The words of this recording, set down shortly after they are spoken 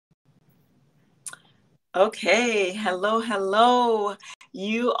Okay, hello, hello.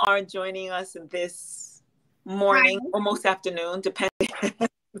 You are joining us this morning, Hi. almost afternoon, depending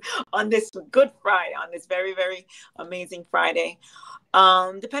on this Good Friday, on this very, very amazing Friday.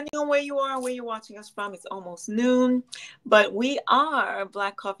 Depending on where you are, where you're watching us from, it's almost noon. But we are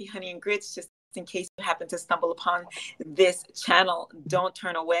Black Coffee, Honey, and Grits, just in case you happen to stumble upon this channel. Don't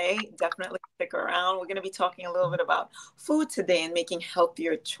turn away. Definitely stick around. We're going to be talking a little bit about food today and making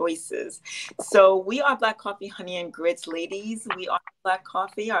healthier choices. So we are Black Coffee, Honey, and Grits, ladies. We are Black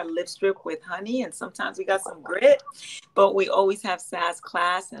Coffee, our lips drip with honey, and sometimes we got some grit, but we always have Sass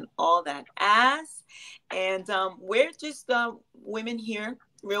Class and all that ass. And we're just women here,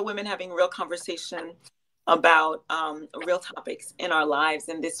 real women having real conversation about real topics in our lives.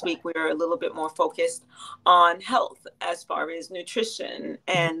 And this week we're a little bit more focused on health as far as nutrition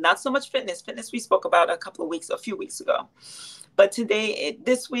and not so much fitness. Fitness we spoke about a few weeks ago. But today,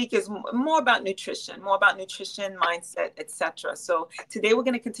 this week is more about nutrition, mindset, etc. So today we're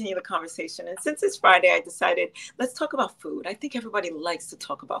going to continue the conversation. And since it's Friday, I decided let's talk about food. I think everybody likes to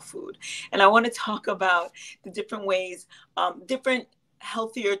talk about food. And I want to talk about the different ways, different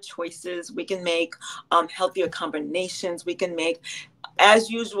healthier choices we can make, healthier combinations we can make. As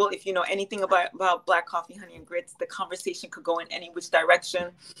usual, if you know anything about Black Coffee, Honey, and Grits, the conversation could go in any which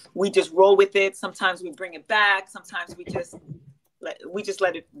direction. We just roll with it. Sometimes we bring it back. Sometimes we just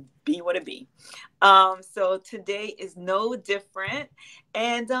let it be what it be. So today is no different,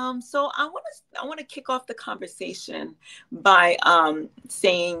 and so I want to kick off the conversation by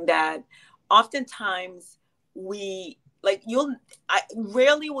saying that oftentimes we like you'll I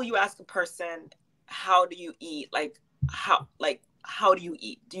rarely will you ask a person how do you eat, how do you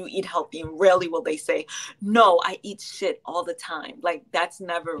eat? Do you eat healthy? And rarely will they say, no, I eat shit all the time. Like that's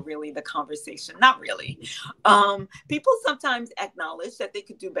never really the conversation. Not really. People sometimes acknowledge that they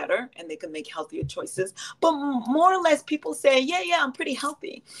could do better and they could make healthier choices. But more or less people say, yeah, I'm pretty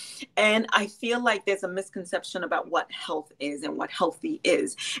healthy. And I feel like there's a misconception about what health is and what healthy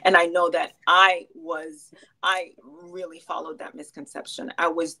is. And I know that I really followed that misconception. I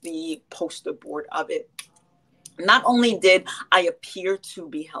was the poster board of it. Not only did I appear to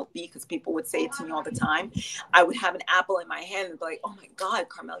be healthy, because people would say it to me all the time, I would have an apple in my hand and be like, oh my God,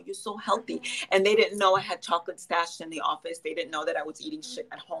 Carmel, you're so healthy. And they didn't know I had chocolate stashed in the office. They didn't know that I was eating shit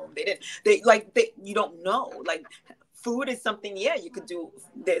at home. You don't know. Like, food is something, yeah, you could do.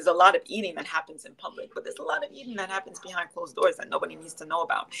 There's a lot of eating that happens in public, but there's a lot of eating that happens behind closed doors that nobody needs to know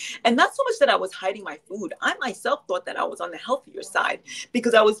about. And not so much that I was hiding my food. I myself thought that I was on the healthier side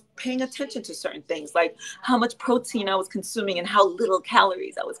because I was paying attention to certain things, like how much protein I was consuming and how little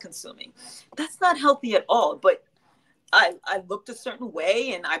calories I was consuming. That's not healthy at all. But I looked a certain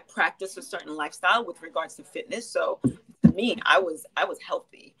way and I practiced a certain lifestyle with regards to fitness. So to me, I was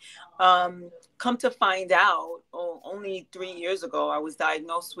healthy. Come to find out, only 3 years ago, I was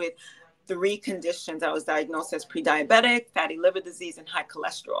diagnosed with three conditions. I was diagnosed as pre-diabetic, fatty liver disease, and high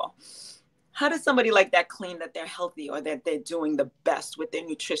cholesterol. How does somebody like that claim that they're healthy or that they're doing the best with their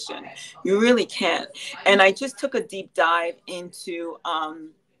nutrition? You really can't. And I just took a deep dive into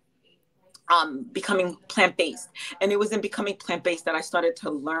becoming plant-based. And it was in becoming plant-based that I started to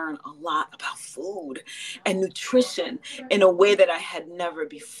learn a lot about food and nutrition in a way that I had never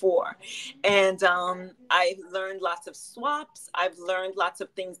before. And I learned lots of swaps. I've learned lots of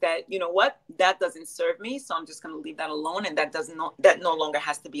things that, you know what, that doesn't serve me. So I'm just going to leave that alone. And that no longer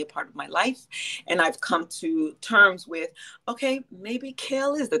has to be a part of my life. And I've come to terms with, okay, maybe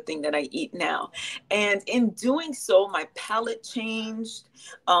kale is the thing that I eat now. And in doing so, my palate changed.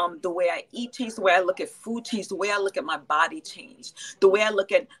 The way I eat changed, the way I look at food changed, the way I look at my body changed, the way I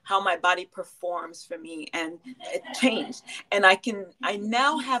look at how my body performs for me, and it changed. And I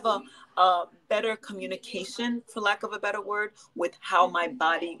now have a better communication, for lack of a better word, with how my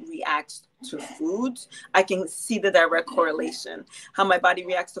body reacts to foods. I can see the direct correlation. How my body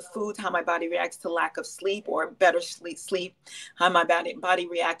reacts to foods, how my body reacts to lack of sleep or better sleep, how my body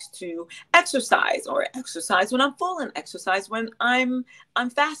reacts to exercise, or exercise when I'm full and exercise when I'm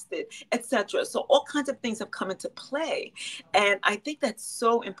fasted, etc. So all kinds of things have come into play. And I think that's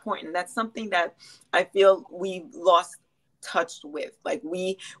so important. That's something that I feel we lost touched with. Like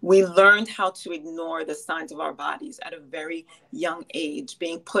we learned how to ignore the signs of our bodies at a very young age,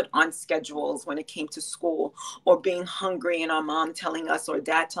 being put on schedules when it came to school, or being hungry and our mom telling us or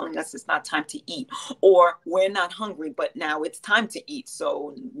dad telling us it's not time to eat, or we're not hungry but now it's time to eat,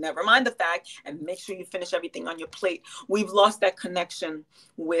 so never mind the fact and make sure you finish everything on your plate. We've lost that connection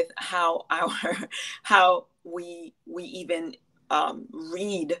with how we even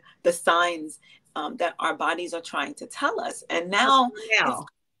read the signs that our bodies are trying to tell us. And now it's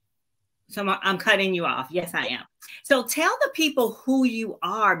Now, So I'm cutting you off. Yes, I am. So tell the people who you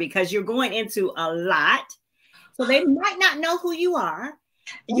are, because you're going into a lot. So they might not know who you are.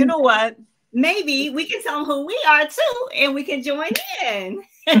 You know what? Maybe we can tell them who we are too, and we can join in.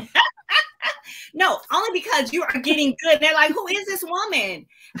 No, only because you are getting good. They're like, who is this woman?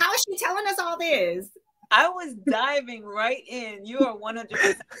 How is she telling us all this? I was diving right in. You are 100%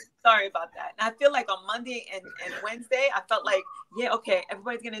 sorry about that. And I feel like on Monday and Wednesday, I felt like, yeah, okay,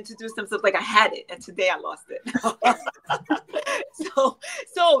 everybody's going to introduce themselves like I had it. And today I lost it.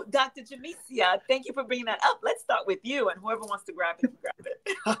 So Dr. Jemecia, thank you for bringing that up. Let's start with you, and whoever wants to grab it, grab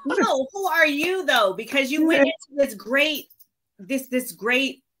it. No, who are you though? Because you went into this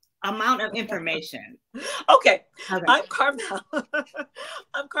great amount of information. Okay. I'm Carmel.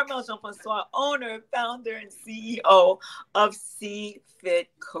 I'm Carmel Jean-Francois, owner, founder, and CEO of C-Fit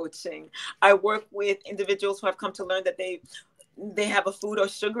Coaching. I work with individuals who have come to learn that they have a food or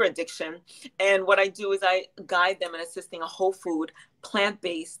sugar addiction. And what I do is I guide them in assisting a whole food,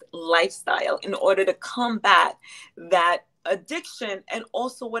 plant-based lifestyle in order to combat that addiction and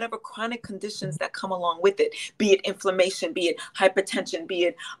also whatever chronic conditions that come along with it, be it inflammation, be it hypertension, be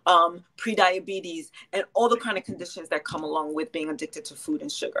it prediabetes, and all the chronic conditions that come along with being addicted to food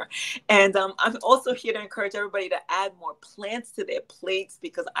and sugar. And I'm also here to encourage everybody to add more plants to their plates,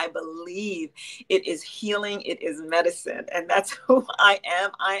 because I believe it is healing, it is medicine, and that's who I am.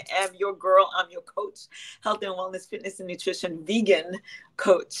 I am your girl. I'm your coach, health and wellness, fitness and nutrition, vegan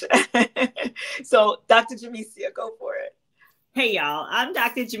coach. So Dr. Jemecia, go for it. Hey y'all, I'm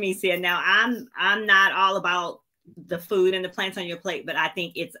Dr. Jemecia. Now I'm not all about the food and the plants on your plate, but I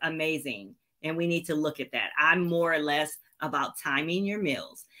think it's amazing and we need to look at that. I'm more or less about timing your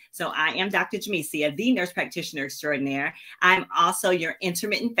meals. So I am Dr. Jemecia, the nurse practitioner extraordinaire. I'm also your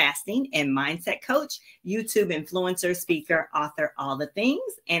intermittent fasting and mindset coach, YouTube influencer, speaker, author, all the things.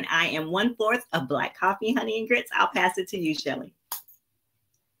 And I am 1/4 of Black Coffee, Honey, and Grits. I'll pass it to you, Shellie.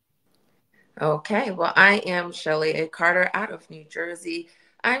 Okay, well, I am Shellie A. Carter out of New Jersey.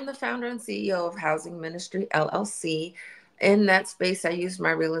 I'm the founder and CEO of Housing Ministry, LLC. In that space, I use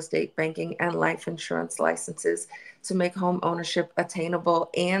my real estate, banking, and life insurance licenses to make home ownership attainable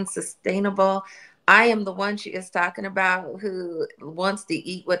and sustainable. I am the one she is talking about who wants to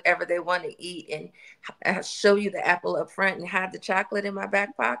eat whatever they want to eat and show you the apple up front and hide the chocolate in my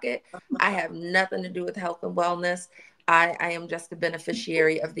back pocket. I have nothing to do with health and wellness. I am just a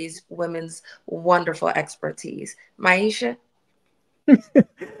beneficiary of these women's wonderful expertise. Maisha?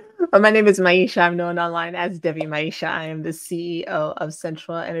 My name is Maisha. I'm known online as Debbie Maisha. I am the CEO of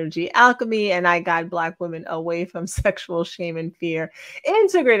Central Energy Alchemy, and I guide Black women away from sexual shame and fear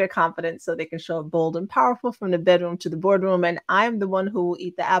into greater confidence so they can show up bold and powerful from the bedroom to the boardroom. And I'm the one who will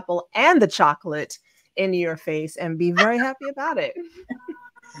eat the apple and the chocolate in your face and be very happy about it.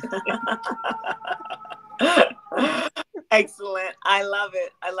 Excellent. I love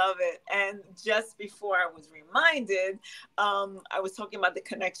it. I love it. And just before I was reminded, I was talking about the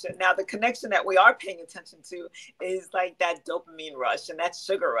connection. Now, the connection that we are paying attention to is like that dopamine rush and that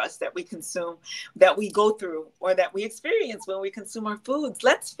sugar rush that we consume, that we go through, or that we experience when we consume our foods.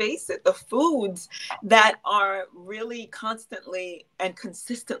 Let's face it, the foods that are really constantly and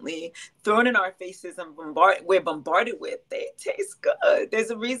consistently thrown in our faces and we're bombarded with, they taste good. There's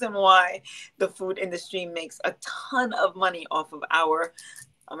a reason why the food industry makes a ton of money off of our,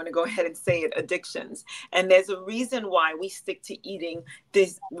 I'm going to go ahead and say it, addictions. And there's a reason why we stick to eating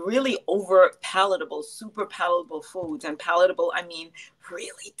these really over palatable, super palatable foods. And palatable, I mean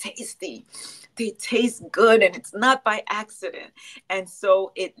really tasty. They taste good, and it's not by accident. And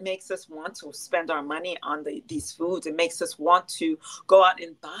so it makes us want to spend our money on these foods. It makes us want to go out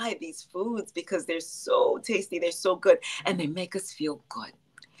and buy these foods because they're so tasty, they're so good, and they make us feel good.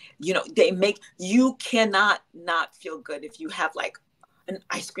 You know, you cannot not feel good if you have like an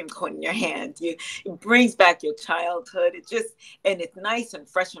ice cream cone in your hand. It brings back your childhood. And it's nice and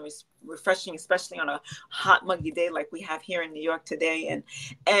fresh and refreshing, especially on a hot, muggy day like we have here in New York today.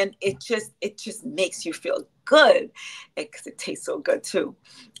 And it just makes you feel good because it tastes so good too.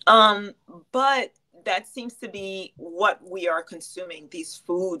 But that seems to be what we are consuming, these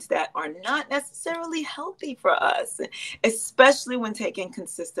foods that are not necessarily healthy for us, especially when taken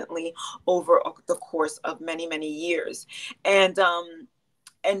consistently over the course of many, many years. And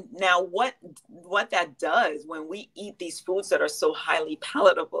now what that does when we eat these foods that are so highly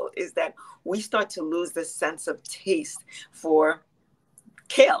palatable is that we start to lose the sense of taste for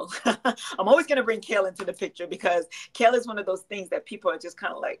kale. I'm always going to bring kale into the picture because kale is one of those things that people are just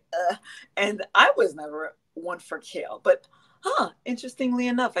kind of like, and I was never one for kale, but Interestingly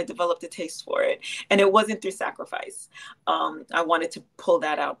enough, I developed a taste for it, and it wasn't through sacrifice. I wanted to pull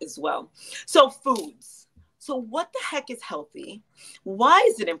that out as well. So foods. So what the heck is healthy? Why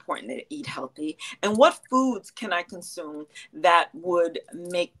is it important to eat healthy? And what foods can I consume that would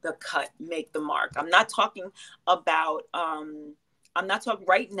make the cut, make the mark? About I'm not talking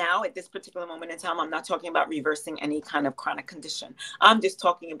right now at this particular moment in time. I'm not talking about reversing any kind of chronic condition. I'm just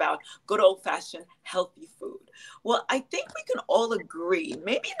talking about good old fashioned healthy food. Well, I think we can all agree,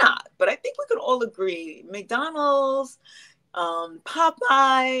 maybe not, but I think we can all agree McDonald's,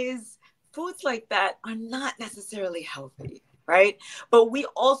 Popeyes, foods like that are not necessarily healthy, right? But we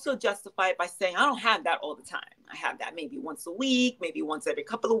also justify it by saying, I don't have that all the time. I have that maybe once a week, maybe once every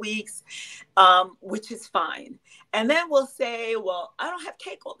couple of weeks, which is fine. And then we'll say, well, I don't have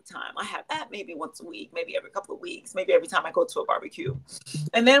cake all the time. I have that maybe once a week, maybe every couple of weeks, maybe every time I go to a barbecue.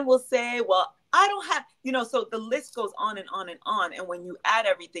 And then we'll say, well, I don't have, so the list goes on and on and on. And when you add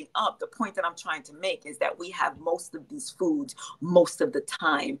everything up, the point that I'm trying to make is that we have most of these foods most of the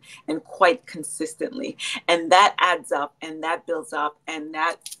time and quite consistently. And that adds up and that builds up, and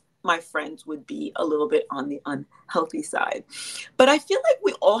that, my friends, would be a little bit on the unhealthy side. But I feel like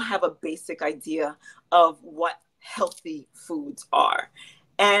we all have a basic idea of what healthy foods are.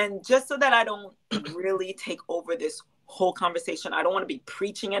 And just so that I don't really take over this whole conversation, I don't want to be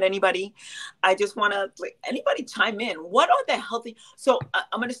preaching at anybody. I just want to anybody chime in. What are the healthy? So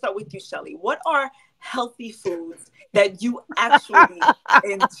I'm going to start with you, Shellie. What are healthy foods that you actually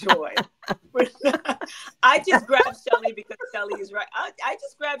enjoy? I just grabbed Shellie because Shellie is right. I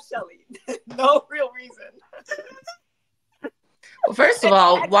just grabbed Shellie. No real reason. Well, first of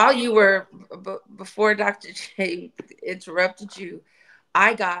all, while you were, before Dr. J interrupted you,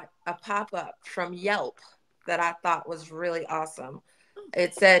 I got a pop-up from Yelp that I thought was really awesome.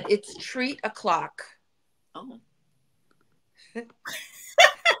 It said, it's treat o'clock. Oh.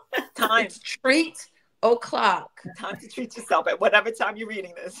 Time. It's treat o'clock. Time to treat yourself at whatever time you're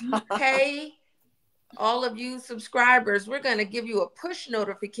reading this. Hey, all of you subscribers, we're going to give you a push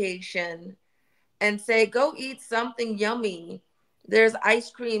notification and say, go eat something yummy. There's ice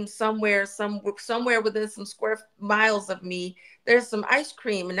cream somewhere within some square miles of me. There's some ice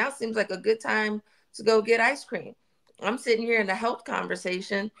cream, and now seems like a good time to go get ice cream. I'm sitting here in a health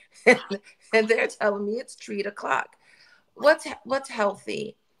conversation, and they're telling me it's treat o'clock. What's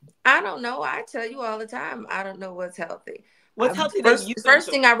healthy? I don't know. I tell you all the time, I don't know what's healthy. What's healthy? The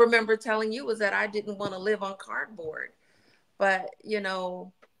first thing I remember telling you was that I didn't want to live on cardboard, but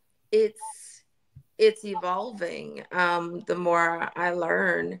it's evolving. The more I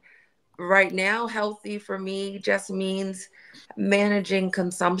learn. Right now, healthy for me just means managing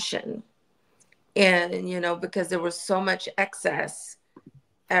consumption. And, because there was so much excess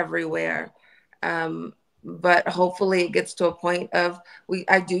everywhere. But hopefully it gets to a point of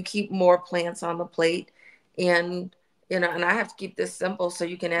I do keep more plants on the plate, and, and I have to keep this simple so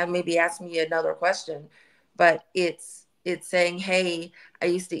you can maybe ask me another question, but it's saying, hey, I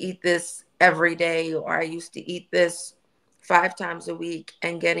used to eat this every day, or I used to eat this 5 times a week,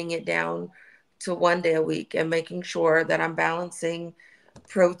 and getting it down to 1 day a week, and making sure that I'm balancing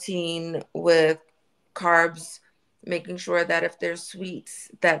protein with carbs, making sure that if there's sweets,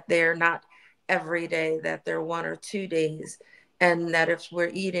 that they're not every day, that they're 1 or 2 days. And that if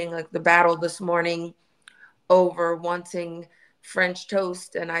we're eating, like the battle this morning over wanting French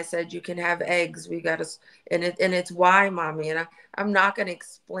toast, and I said, you can have eggs, we got to, and it's why, mommy. And I'm not going to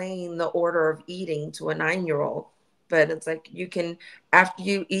explain the order of eating to a 9-year-old, but it's like, you can, after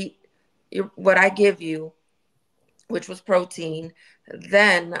you eat what I give you, which was protein,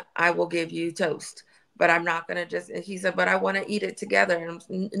 then I will give you toast. But I'm not going to he said, but I want to eat it together.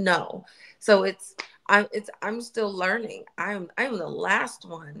 And no. So I'm still learning. I'm the last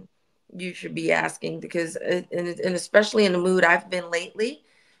one you should be asking, because, and especially in the mood I've been lately,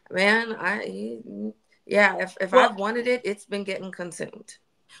 man, if I've wanted it, it's been getting consumed.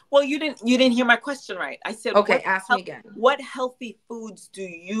 Well, you didn't hear my question right. I said, okay, ask me again. What healthy foods do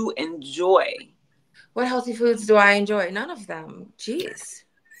you enjoy? What healthy foods do I enjoy? None of them. Jeez.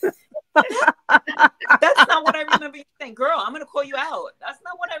 That's not what I remember you saying. Girl, I'm going to call you out. That's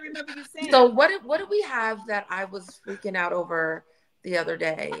not what I remember you saying. So what do we have that I was freaking out over the other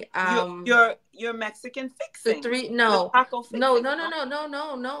day? Your Mexican fixing. The 3, no. Taco fixing. No.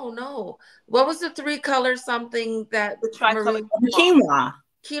 What was the 3 color something that? The tricolor quinoa.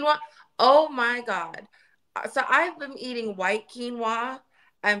 Quinoa. Oh my God. So I've been eating white quinoa.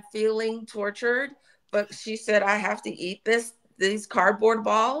 I'm feeling tortured, but she said I have to eat these cardboard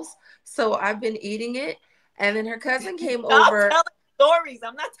balls. So I've been eating it. And then her cousin came over. Telling stories.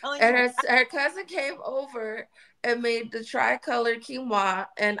 I'm not telling and you. her cousin came over, and made the tri-colored quinoa,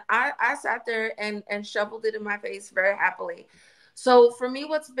 and I sat there and shoveled it in my face very happily. So for me,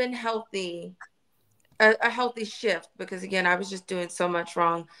 what's been healthy, a healthy shift, because again, I was just doing so much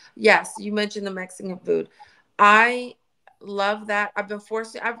wrong. Yes, you mentioned the Mexican food. I love that. I've been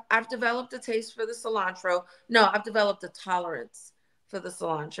forced to, I've developed a taste for the cilantro. No, I've developed a tolerance for the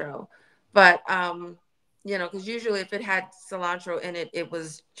cilantro. But you know, because usually if it had cilantro in it,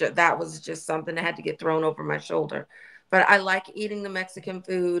 that was just something that had to get thrown over my shoulder. But I like eating the Mexican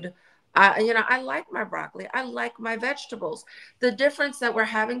food. You know, I like my broccoli. I like my vegetables. The difference that we're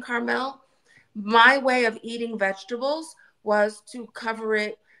having, Carmel, my way of eating vegetables was to cover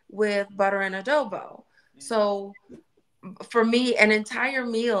it with butter and adobo. So for me, an entire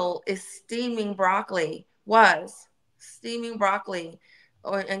meal is steaming broccoli and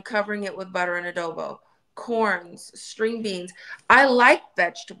covering it with butter and adobo, corns, string beans. I like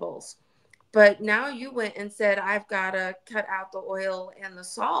vegetables, but now you went and said I've got to cut out the oil and the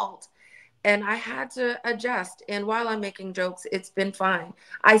salt. And I had to adjust. And while I'm making jokes, it's been fine.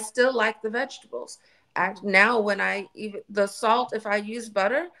 I still like the vegetables. Now, when the salt, if I use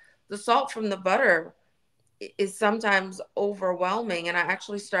butter, the salt from the butter is sometimes overwhelming. And I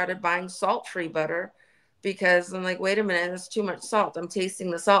actually started buying salt-free butter because I'm like, wait a minute, that's too much salt. I'm tasting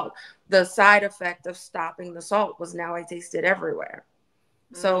the salt. The side effect of stopping the salt was now I taste it everywhere.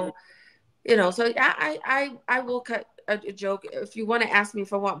 So, you know, so I will cut a joke. If you want to ask me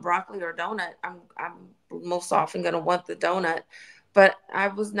if I want broccoli or donut, I'm most often going to want the donut. But I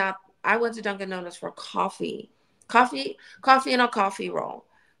went to Dunkin' Donuts for coffee and a coffee roll.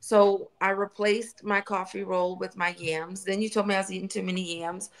 So I replaced my coffee roll with my yams. Then you told me I was eating too many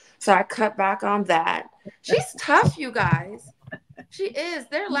yams. So I cut back on that. She's tough, you guys. She is.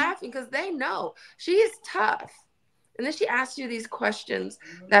 They're laughing because they know she is tough. And then she asks you these questions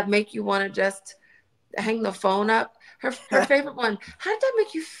that make you want to just hang the phone up. Her favorite one, how did that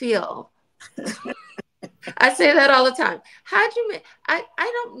make you feel? I say that all the time. How'd you make, I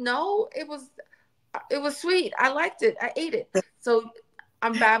don't know. It was sweet. I liked it. I ate it. So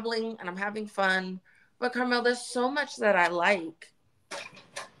I'm babbling and I'm having fun. But Carmel, there's so much that I like.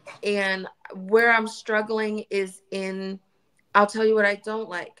 And where I'm struggling is I'll tell you what I don't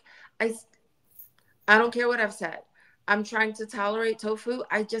like. I don't care what I've said. I'm trying to tolerate tofu.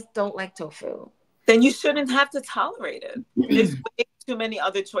 I just don't like tofu. Then you shouldn't have to tolerate it. There's way too many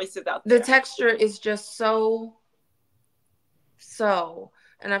other choices out there. The texture is just so.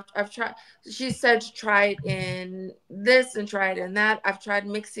 And I've tried. She said try it in this and try it in that. I've tried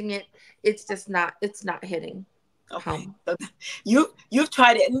mixing it. It's just not. It's not hitting. Okay, so you've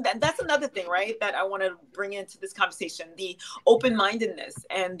tried it, and that's another thing, right? That I want to bring into this conversation: the open-mindedness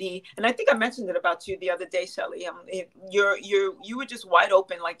and I think I mentioned it about you the other day, Shellie. You were just wide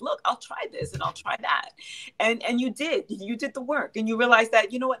open, like, look, I'll try this and I'll try that, and you did the work, and you realized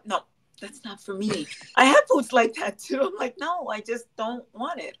that, you know what? No, that's not for me. I have foods like that too. I'm like, no, I just don't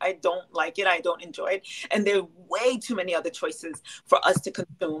want it. I don't like it. I don't enjoy it. And there are way too many other choices for us to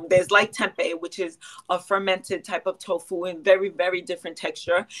consume. There's like tempeh, which is a fermented type of tofu in very, very different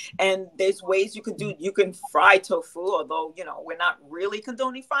texture. And there's ways you can fry tofu, although, you know, we're not really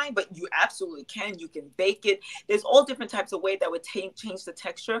condoning frying, but you absolutely can. You can bake it. There's all different types of ways that would change the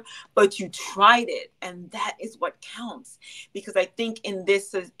texture, but you tried it. And that is what counts. Because I think in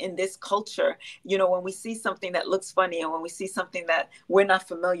this culture, you know, when we see something that looks funny and when we see something that we're not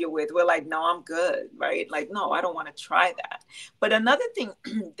familiar with, we're like, no, I'm good, right? Like, no, I don't want to try that. But another thing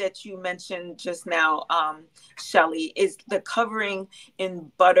that you mentioned just now, Shellie, is the covering in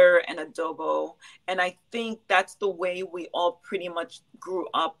butter and adobo. And I think that's the way we all pretty much grew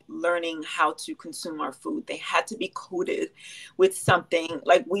up learning how to consume our food. They had to be coated with something.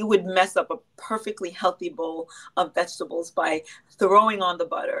 Like, we would mess up a perfectly healthy bowl of vegetables by throwing on the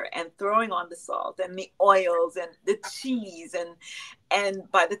butter and throwing on the salt and the oils and the cheese,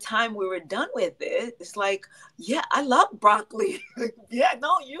 and by the time we were done with it, it's like, yeah, I love broccoli. Yeah,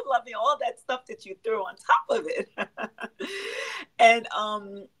 no, you love all that stuff that you threw on top of it. And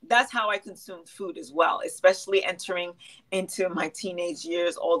that's how I consumed food as well, especially entering into my teenage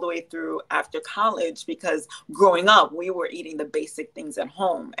years all the way through after college, because growing up, we were eating the basic things at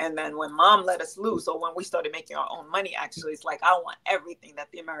home. And then when mom let us loose, or when we started making our own money, actually, it's like, I want everything that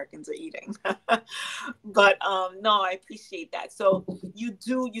the Americans are eating. But no, I appreciate that. So you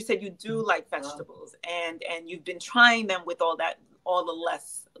said you do like vegetables, and you've been trying them with all the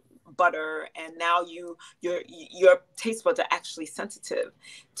less butter, and now your taste buds are actually sensitive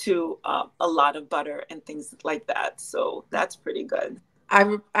to a lot of butter and things like that. So that's pretty good. I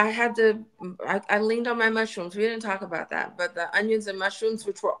leaned on my mushrooms. We didn't talk about that, but the onions and mushrooms,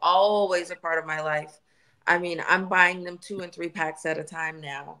 which were always a part of my life, I mean, I'm buying them 2 and 3 packs at a time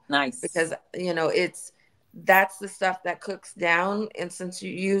now. Nice. Because, you know, that's the stuff that cooks down. And since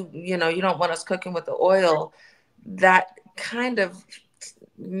you don't want us cooking with the oil, that kind of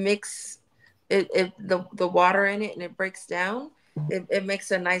mix the water in it, and it breaks down. It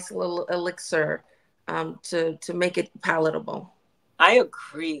makes a nice little elixir to make it palatable. I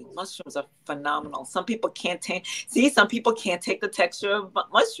agree. Mushrooms are phenomenal. Some people can't take the texture of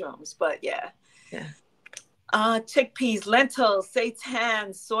mushrooms, but yeah. Yeah. Chickpeas, lentils,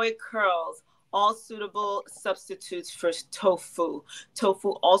 seitan, soy curls, all suitable substitutes for tofu.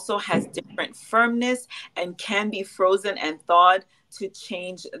 Tofu also has different firmness and can be frozen and thawed to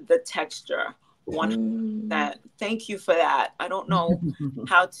change the texture. 100%. Thank you for that. I don't know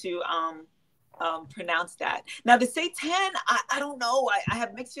how to pronounce that. Now the seitan, I don't know. I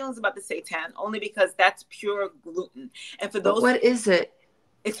have mixed feelings about the seitan only because that's pure gluten. And for those, what is it?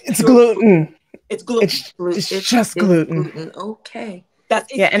 It's gluten. It's gluten. It's just gluten. Okay.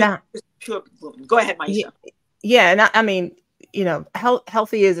 It's pure gluten. Go ahead, Maisha. Yeah, and I mean, you know,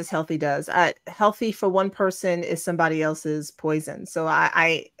 healthy is as healthy does. Healthy for one person is somebody else's poison. So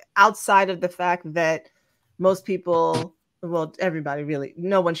I outside of the fact that most people, well, everybody really,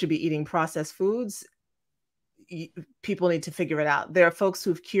 no one should be eating processed foods. People need to figure it out. There are folks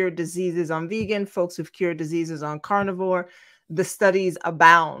who've cured diseases on vegan, folks who've cured diseases on carnivore. The studies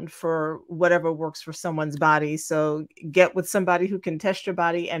abound for whatever works for someone's body. So get with somebody who can test your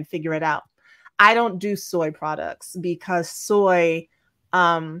body and figure it out. I don't do soy products because soy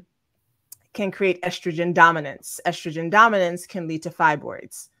can create estrogen dominance. Estrogen dominance can lead to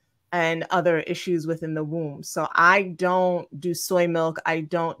fibroids and other issues within the womb. So I don't do soy milk. I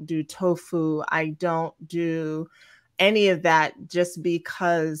don't do tofu. I don't do any of that just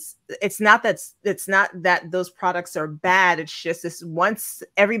because it's not that those products are bad. It's just this, once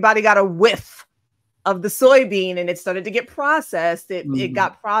everybody got a whiff of the soybean and it started to get processed, it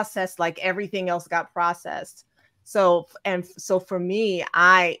got processed like everything else got processed. So for me,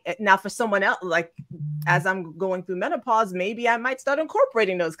 now for someone else, like as I'm going through menopause, maybe I might start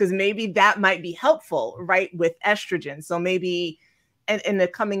incorporating those because maybe that might be helpful, right, with estrogen. So maybe in the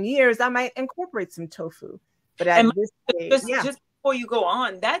coming years, I might incorporate some tofu. But just before you go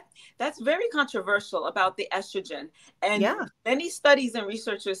on, that's very controversial about the estrogen. And many studies and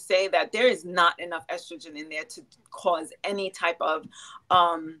researchers say that there is not enough estrogen in there to cause any type of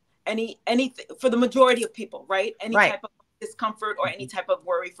anything for the majority of people, right? Any type of discomfort or any type of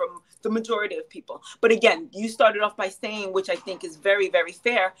worry from the majority of people. But again, you started off by saying, which I think is very, very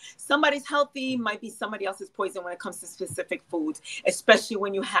fair, somebody's healthy might be somebody else's poison when it comes to specific foods, especially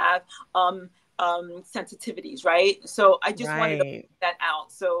when you have sensitivities, right? So I just wanted to put that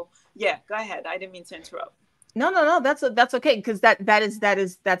out. So yeah, go ahead. I didn't mean to interrupt. No, that's okay, because that's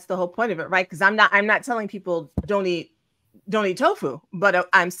the whole point of it, right? Because I'm not telling people don't eat tofu, but what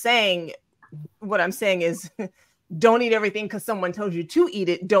I'm saying is don't eat everything because someone told you to eat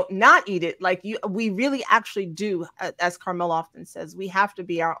it. Don't not eat it. Like we really actually do, as Carmel often says, we have to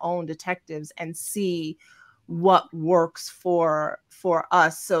be our own detectives and see what works for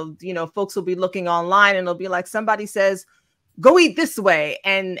us. So, you know, folks will be looking online and it'll be like somebody says, go eat this way.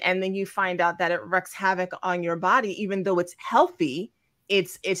 And then you find out that it wreaks havoc on your body, even though it's healthy.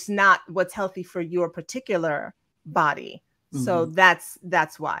 It's not what's healthy for your particular body. So that's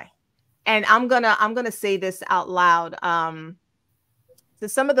why. And I'm gonna say this out loud to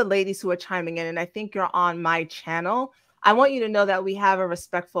some of the ladies who are chiming in, and I think you're on my channel. I want you to know that we have a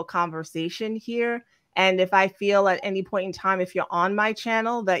respectful conversation here. And if I feel at any point in time, if you're on my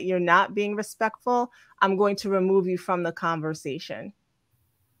channel, that you're not being respectful, I'm going to remove you from the conversation.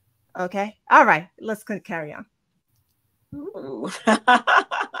 Okay. All right. Let's carry on. Ooh.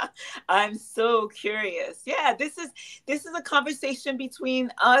 I'm so curious. Yeah, this is a conversation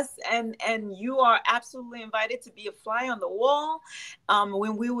between us, and you are absolutely invited to be a fly on the wall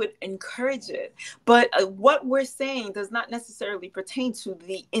when we would encourage it. But what we're saying does not necessarily pertain to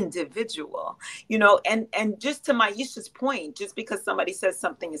the individual, you know, and just to Maisha's point, just because somebody says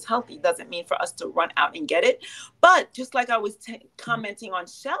something is healthy doesn't mean for us to run out and get it. But just like I was commenting on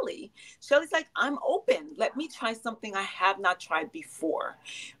Shelly's like, I'm open. Let me try something I have not tried before,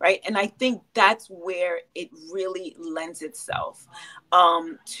 right? And I think that's where it really lends itself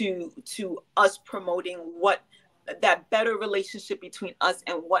to us promoting what that better relationship between us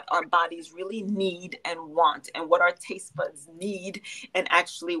and what our bodies really need and want, and what our taste buds need and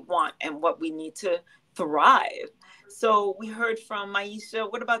actually want, and what we need to thrive. So we heard from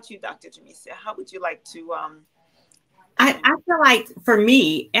Maisha. What about you, Dr. Jemecia? How would you like to I feel like for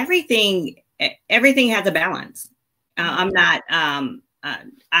me, everything has a balance. I'm not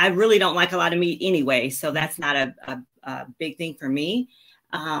I really don't like a lot of meat anyway, so that's not a big thing for me.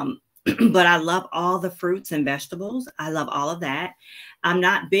 But I love all the fruits and vegetables. I love all of that. I'm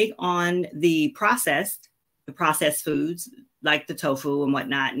not big on the processed foods like the tofu and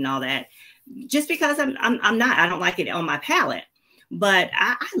whatnot and all that, just because I don't like it on my palate. But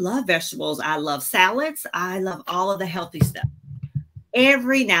I love vegetables. I love salads. I love all of the healthy stuff.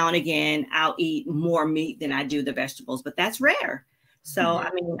 Every now and again, I'll eat more meat than I do the vegetables, but that's rare. So,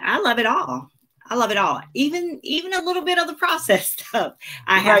 I mean, I love it all. I love it all. Even a little bit of the processed stuff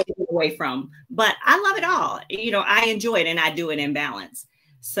I have to get away from, but I love it all. You know, I enjoy it and I do it in balance.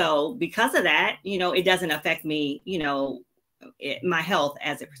 So because of that, you know, it doesn't affect me, you know, my health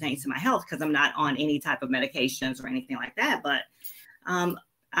as it pertains to my health, because I'm not on any type of medications or anything like that. But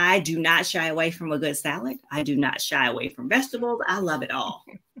I do not shy away from a good salad. I do not shy away from vegetables. I love it all.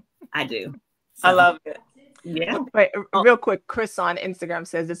 I do. So. I love it. Yeah. Wait, real quick, Chris on Instagram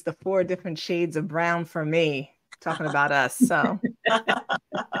says it's the 4 different shades of brown for me, talking about us. So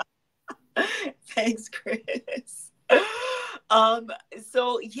thanks, Chris.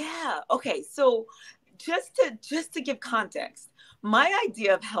 So yeah, okay. So just to give context, my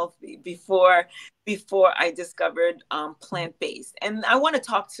idea of healthy before I discovered plant-based, and I want to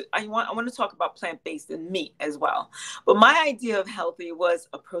talk about plant-based and meat as well. But my idea of healthy was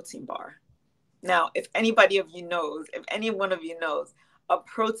a protein bar. Now, if any one of you knows, a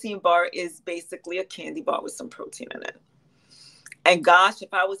protein bar is basically a candy bar with some protein in it. And gosh,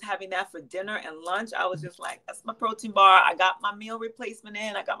 if I was having that for dinner and lunch, I was just like, that's my protein bar. I got my meal replacement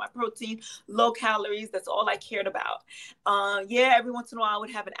in. I got my protein, low calories. That's all I cared about. Yeah, every once in a while I would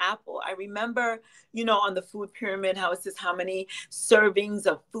have an apple. I remember, you know, on the food pyramid, how it says how many servings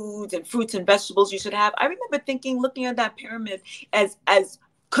of foods and fruits and vegetables you should have. I remember looking at that pyramid as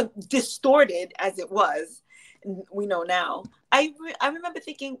distorted as it was, we know now. I remember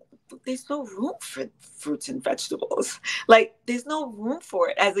thinking, there's no room for fruits and vegetables. Like, there's no room for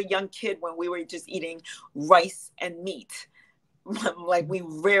it as a young kid when we were just eating rice and meat. Like, we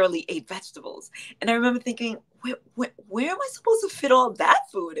rarely ate vegetables. And I remember thinking, where am I supposed to fit all that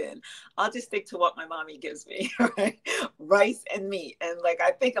food in? I'll just stick to what my mommy gives me, right? Rice and meat. And like,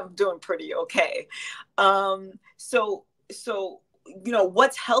 I think I'm doing pretty okay. So you know,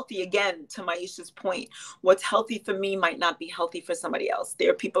 what's healthy, again, to Maisha's point, what's healthy for me might not be healthy for somebody else. There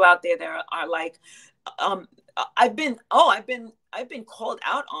are people out there that are like, I've been called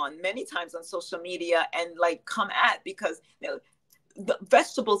out on many times on social media and like come at, because you know, the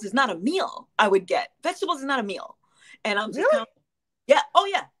vegetables is not a meal. I would get vegetables is not a meal. And I'm just really? Yeah. Oh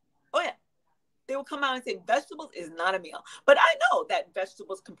yeah. They will come out and say vegetables is not a meal. But I know that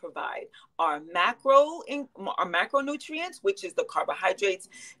vegetables can provide our macronutrients, which is the carbohydrates,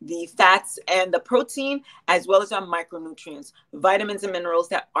 the fats, and the protein, as well as our micronutrients, vitamins and minerals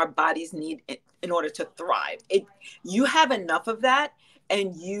that our bodies need in order to thrive. You have enough of that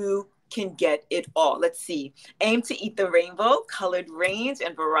and you can get it all. Let's see. Aim to eat the rainbow, colored range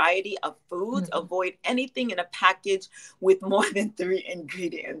and variety of foods. Mm-hmm. Avoid anything in a package with more than 3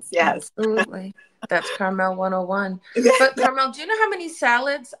 ingredients. Yes. Absolutely. That's Carmel 101. But Carmel, do you know how many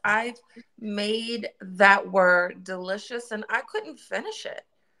salads I've made that were delicious and I couldn't finish it?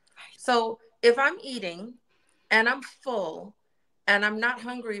 So if I'm eating and I'm full and I'm not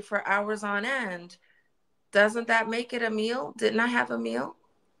hungry for hours on end, doesn't that make it a meal? Didn't I have a meal?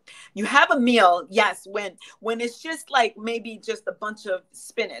 You have a meal, yes, when it's just like maybe just a bunch of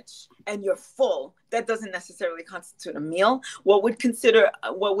spinach and you're full. That doesn't necessarily constitute a meal. What would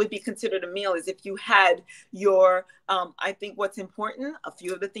be considered a meal is if you had your I think what's important, a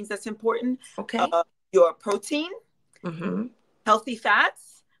few of the things that's important. Okay. Your protein, mm-hmm. healthy fats,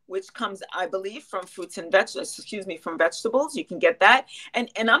 which comes, I believe, from fruits and vegetables, from vegetables. You can get that. And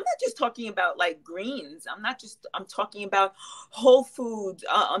I'm not just talking about like greens. I'm talking about whole foods,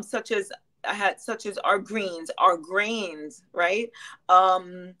 such as our grains, right?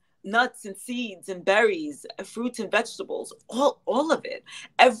 Nuts and seeds and berries, fruits and vegetables, all of it,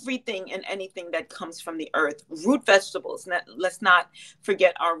 everything and anything that comes from the earth. Root vegetables. Let's not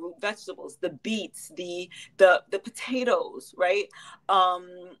forget our root vegetables, the beets, the potatoes, right?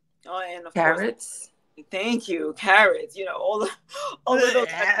 And of carrots. Course, thank you. Carrots, you know, all of those.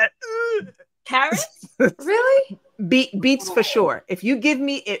 Carrots? Really? Beets for sure. If you give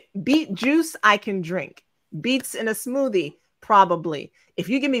me beet juice, I can drink. Beets in a smoothie, probably. If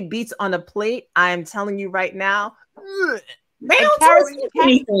you give me beets on a plate, I am telling you right now. Carrots,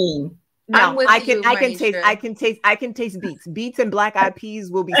 anything. No, I can taste beets. Beets and black eyed peas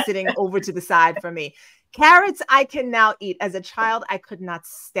will be sitting over to the side for me. Carrots, I can now eat. As a child, I could not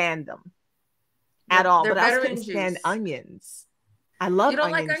stand them at all. But I couldn't stand onions. I love You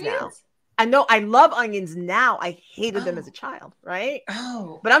don't like onions now. onions? I know I love onions now. I hated them as a child, right?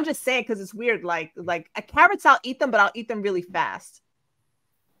 Oh. But I'm just saying because it's weird. Like carrots, I'll eat them, but I'll eat them really fast.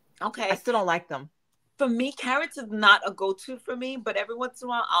 Okay. I still don't like them. For me, carrots is not a go-to for me, but every once in a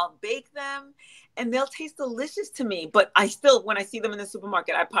while I'll bake them and they'll taste delicious to me. But I still, when I see them in the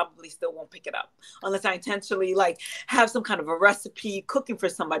supermarket, I probably still won't pick it up unless I intentionally like have some kind of a recipe cooking for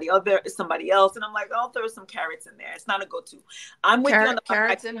somebody else. And I'm like, I'll throw some carrots in there. It's not a go-to. I'm with you on the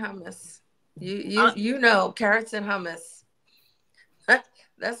carrots and hummus. You know, carrots and hummus.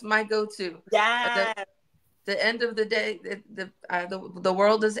 That's my go-to. Yeah. The end of the day, the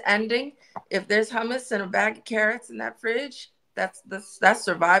world is ending. If there's hummus and a bag of carrots in that fridge, that's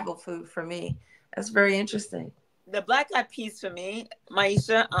survival food for me. That's very interesting. The black eyed peas for me,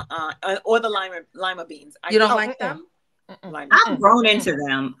 Maisha, or the lima beans. You don't like them? I've grown into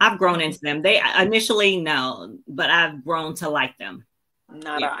them. They initially no, but I've grown to like them.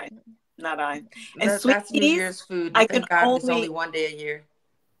 Not I. And that's New Year's food. Thank God it's only one day a year.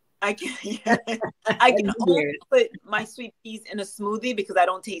 I can only put my sweet peas in a smoothie because I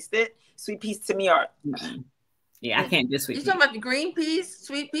don't taste it. Sweet peas to me are. Yeah, I can't do sweet peas. You talking about the green peas,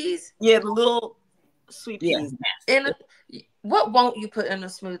 sweet peas? Yeah, the little sweet peas. What won't you put in a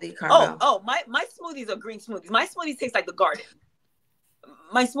smoothie, Carmel? My smoothies are green smoothies. My smoothies taste like the garden.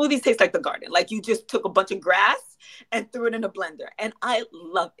 Like you just took a bunch of grass and threw it in a blender, and I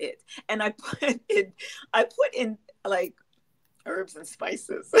love it. And I put in like herbs and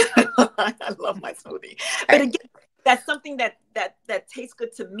spices. I love my smoothie. But again, that's something that tastes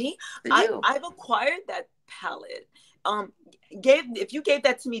good to me. I've acquired that palate. If you gave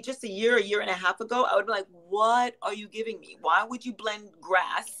that to me just a year and a half ago, I would be like, what are you giving me? Why would you blend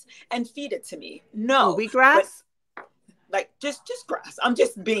grass and feed it to me? No. Wheatgrass? Like just grass. I'm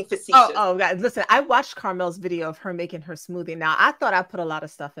just being facetious. Oh, guys, listen, I watched Carmel's video of her making her smoothie. Now, I thought I put a lot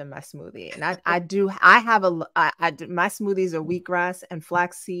of stuff in my smoothie, and I do. My smoothies are wheatgrass and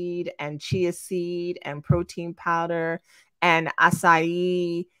flaxseed and chia seed and protein powder and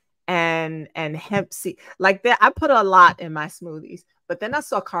acai and hemp seed. Like that, I put a lot in my smoothies. But then I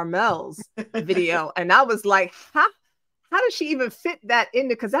saw Carmel's video, and I was like, how does she even fit that in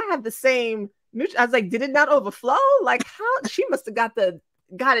there? Because I have the same. I was like, did it not overflow? Like, how she must have got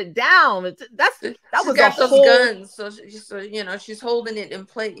it down. That was got those guns, so she's holding it in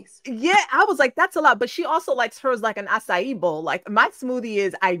place. Yeah, I was like, that's a lot. But she also likes hers like an acai bowl. Like my smoothie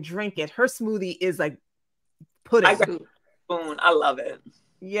is, I drink it. Her smoothie is like pudding. I got a spoon. I love it.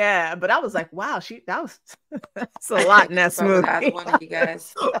 Yeah, but I was like, wow, that's a lot in that smoothie. One of you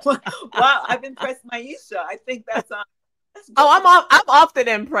guys. Wow, I've impressed Maisha. I think that's I'm often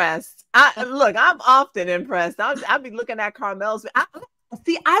impressed. I'm often impressed. I'll be looking at Carmel's.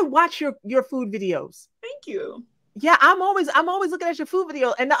 I watch your food videos. Thank you. Yeah, I'm always looking at your food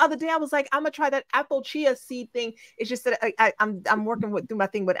video. And the other day I was like, I'm gonna try that apple chia seed thing. It's just that I'm working through my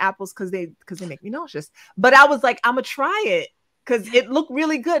thing with apples because they make me nauseous. But I was like, I'm gonna try it because it looked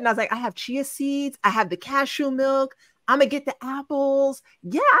really good. And I was like, I have chia seeds. I have the cashew milk. I'm gonna get the apples.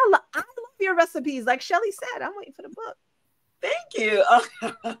 Yeah, I love your recipes. Like Shellie said, I'm waiting for the book. Thank you.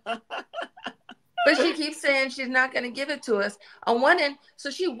 But she keeps saying she's not going to give it to us. On one end, so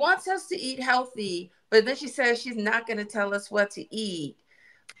she wants us to eat healthy, but then she says she's not going to tell us what to eat.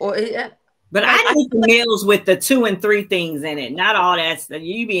 But I need the meals with the 2 and 3 things in it, not all that stuff.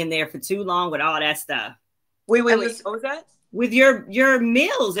 You be in there for too long with all that stuff. Wait. What was that? With your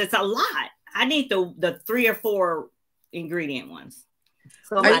meals, it's a lot. I need the 3 or 4 ingredient ones.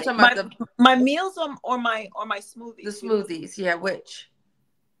 So are you talking about my meals or my smoothies? The smoothies, yeah. Which?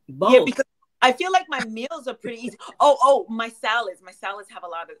 Both. Yeah, because I feel like my meals are pretty easy. Oh, my salads. My salads have a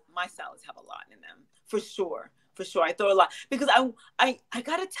lot in them for sure. I throw a lot because I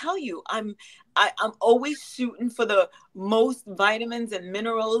gotta tell you, I'm always shooting for the most vitamins and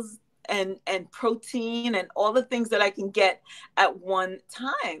minerals and protein and all the things that I can get at one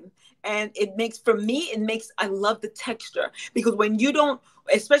time. And I love the texture because when you don't,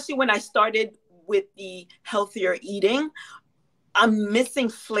 especially when I started with the healthier eating, I'm missing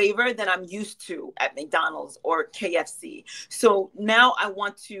flavor that I'm used to at McDonald's or KFC. So now I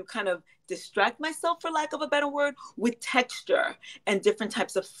want to kind of distract myself, for lack of a better word, with texture and different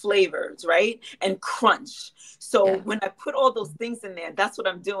types of flavors, right? And crunch. So when I put all those things in there, that's what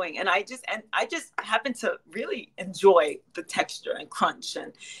I'm doing. And I just happen to really enjoy the texture and crunch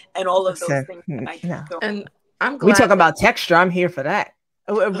and all of those things. And I'm glad we talk about texture. I'm here for that.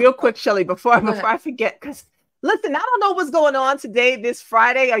 Real quick, Shellie, before I forget, because Listen, I don't know what's going on today, this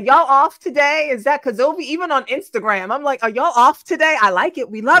Friday. Are y'all off today? Is that because even on Instagram, I'm like, are y'all off today? I like it.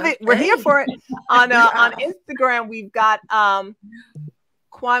 We love it. We're here for it. On Instagram, we've got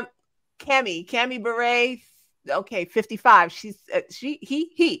Cami Beret. Okay, 55.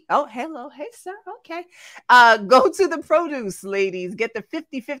 He. Oh, hello. Hey, sir. Okay. Go to the produce, ladies. Get the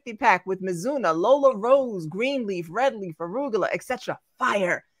 50-50 pack with Mizuna, Lola Rose, green leaf, red leaf, arugula, etc.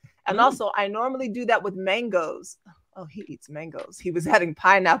 Fire. And also, I normally do that with mangoes. Oh, he eats mangoes. He was adding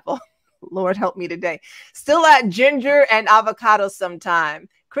pineapple. Lord help me today. Still at ginger and avocado sometime.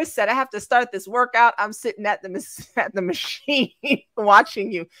 Chris said, I have to start this workout. I'm sitting at the machine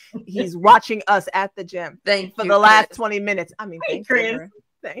watching you. He's watching us at the gym for the last 20 minutes. I mean, thank you, Chris.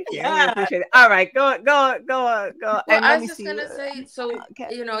 Thank you. Yeah. We appreciate it. All right, go. Well, and I was just going to say, so,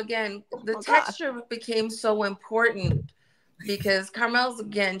 again, the texture became so important because Carmel's,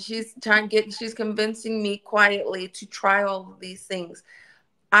 again, she's convincing me quietly to try all of these things.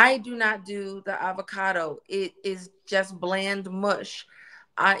 I do not do the avocado. It is just bland mush.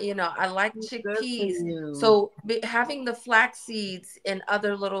 I like chickpeas. So having the flax seeds and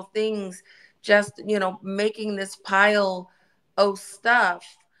other little things, just, making this pile of stuff,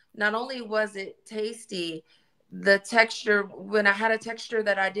 not only was it tasty, the texture, when I had a texture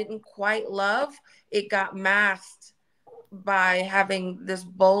that I didn't quite love, it got masked by having this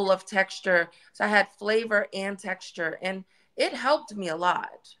bowl of texture. So I had flavor and texture, and it helped me a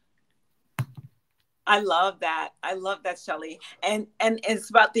lot. I love that, Shellie. And it's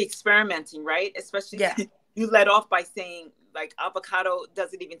about the experimenting, right? Especially you led off by saying like avocado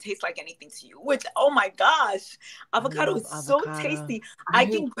doesn't even taste like anything to you, which, oh my gosh, avocado is so tasty. I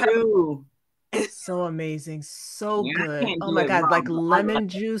can do. So amazing, so good. Oh my God, like lemon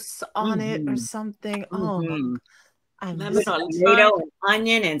juice on it or something. Oh my. Lemon, tomato, and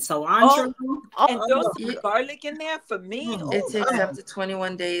onion, and cilantro. And throw some garlic in there for me. It takes up to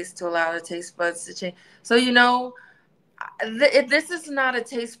 21 days to allow the taste buds to change. So, this is not a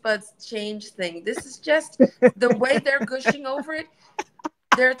taste buds change thing. This is just the way they're gushing over it.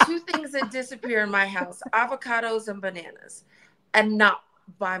 There are two things that disappear in my house: avocados and bananas, and not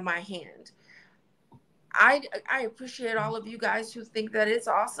by my hand. I appreciate all of you guys who think that it's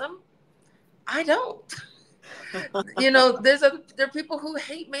awesome. I don't. There are people who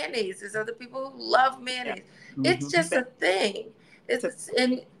hate mayonnaise. There's other people who love mayonnaise. Yeah. It's just a thing.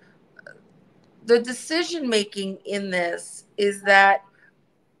 And the decision making in this is that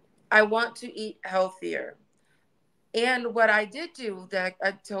I want to eat healthier. And what I did do, that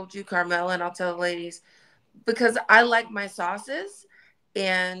I told you, Carmel, and I'll tell the ladies, because I like my sauces,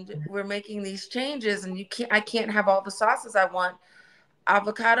 and we're making these changes, and I can't have all the sauces I want.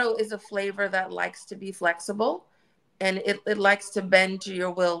 Avocado is a flavor that likes to be flexible, and it likes to bend to your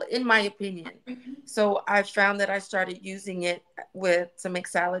will, in my opinion. Mm-hmm. So I found that I started using it to make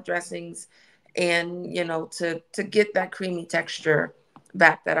salad dressings, and to get that creamy texture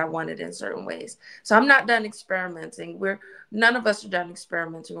back that I wanted in certain ways. So I'm not done experimenting. None of us are done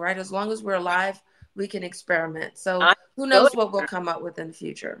experimenting, right? As long as we're alive, we can experiment. So who knows what we'll come up with in the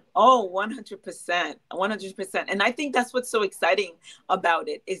future. Oh, 100%. 100%. And I think that's what's so exciting about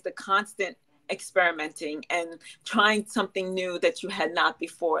it, is the constant experimenting and trying something new that you had not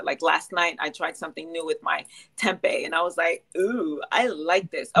before. Like last night, I tried something new with my tempeh, and I was like, ooh, I like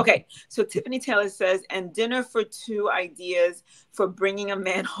this. Okay, so Tiffany Taylor says, and dinner for two, ideas for bringing a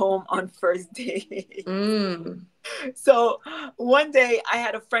man home on first date. So one day I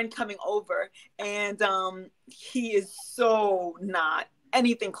had a friend coming over, and he is so not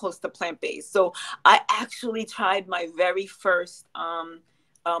anything close to plant-based. So I actually tried my very first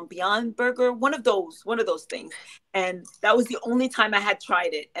Beyond Burger, one of those things, and that was the only time I had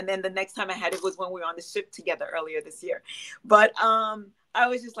tried it. And then the next time I had it was when we were on the ship together earlier this year. But I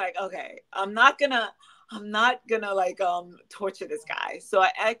was just like, okay, I'm not gonna like torture this guy. So I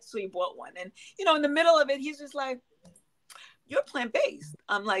actually bought one, and in the middle of it, he's just like, you're plant-based.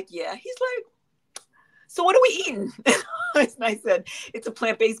 I'm like, yeah. He's like, so what are we eating? And I said, it's a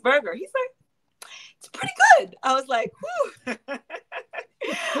plant-based burger. He's like, it's pretty good. I was like, whew.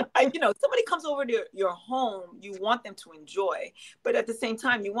 Somebody comes over to your home, you want them to enjoy, but at the same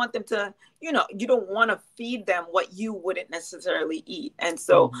time, you want them to, you don't want to feed them what you wouldn't necessarily eat. And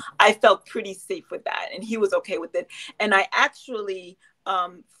so I felt pretty safe with that, and he was okay with it. And I actually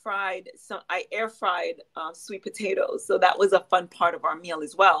I air fried sweet potatoes. So that was a fun part of our meal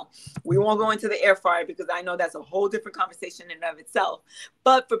as well. We won't go into the air fryer because I know that's a whole different conversation in and of itself.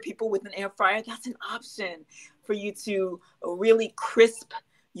 But for people with an air fryer, that's an option for you to really crisp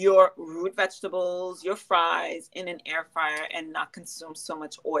your root vegetables, your fries in an air fryer, and not consume so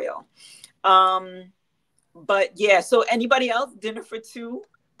much oil. But yeah, so anybody else, dinner for two?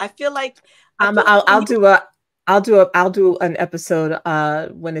 I feel like I'll do an episode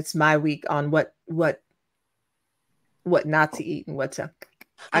when it's my week on what not to eat and what to.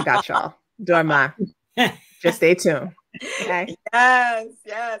 I got y'all during my. Just stay tuned. Okay. Yes,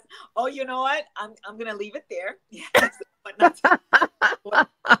 yes. Oh, you know what? I'm gonna leave it there. Yes, but not to, let's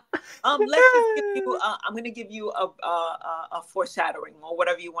just give you. I'm gonna give you a foreshadowing or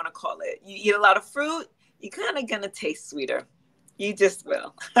whatever you want to call it. You eat a lot of fruit, you're kind of gonna taste sweeter. You just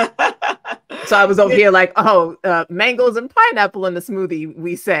will. So I was over here like, mangoes and pineapple in the smoothie,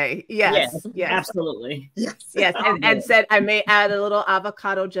 we say. Yes. Absolutely. Yes. And said I may add a little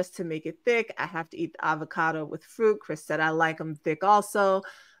avocado just to make it thick. I have to eat the avocado with fruit. Chris said I like them thick also.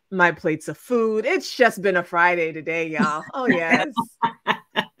 My plates of food. It's just been a Friday today, y'all. Oh, yes.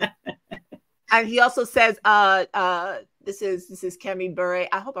 And he also says, this is Kemi Bure.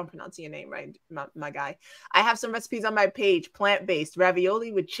 I hope I'm pronouncing your name right, my guy. I have some recipes on my page, plant-based,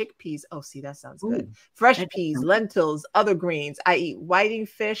 ravioli with chickpeas. Oh, see, that sounds good. Ooh, fresh peas, lentils, other greens. I eat whiting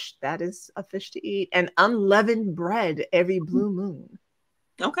fish. That is a fish to eat. And unleavened bread every blue moon.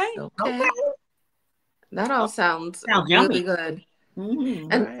 Okay. That all sounds really good.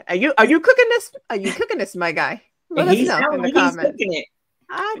 Mm-hmm. And right. Are you cooking this? Are you cooking this, my guy? Let us know in the comments. It.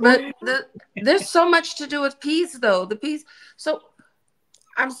 But there's so much to do with peas, though. The peas. So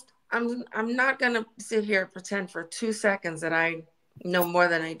I'm not gonna sit here and pretend for 2 seconds that I know more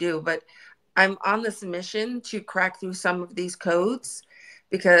than I do, but I'm on this mission to crack through some of these codes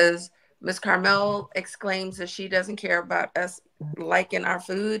because Miss Carmel exclaims that she doesn't care about us liking our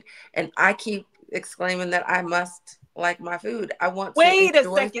food, and I keep exclaiming that I must like my food. I want to wait a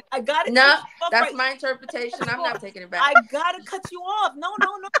second. I got it. No, that's my interpretation. I'm not taking it back. I gotta cut you off. No.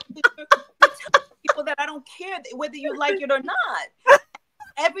 You're telling people that I don't care whether you like it or not.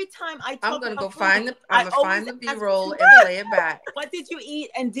 Every time I talk, I'm gonna find the B-roll and play it back. What did you eat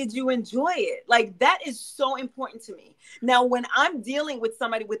and did you enjoy it? Like that is so important to me. Now, when I'm dealing with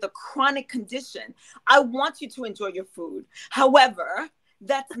somebody with a chronic condition, I want you to enjoy your food. However,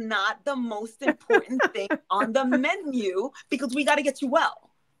 that's not the most important thing on the menu because we got to get you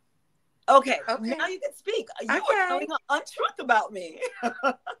well. Okay. Now you can speak. You are telling untruth about me.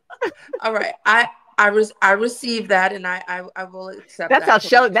 All right. I received that, and I will accept. That's that.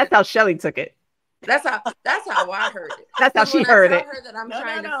 That's how Shellie took it. That's how I heard it. That's how she heard it. I her that I'm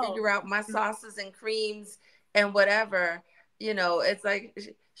trying to figure out my sauces and creams and whatever. You know, it's like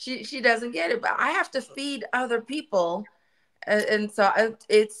she doesn't get it, but I have to feed other people. And so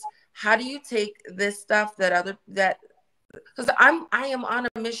it's how do you take this stuff because I am on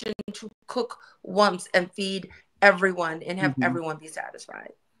a mission to cook once and feed everyone and have everyone be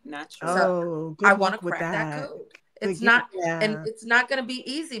satisfied. Not true. So I want to crack that code. It's not and it's not going to be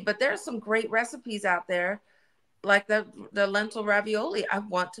easy, but there's some great recipes out there like the lentil ravioli.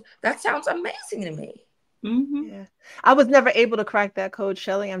 That sounds amazing to me. Mm-hmm. Yeah, I was never able to crack that code,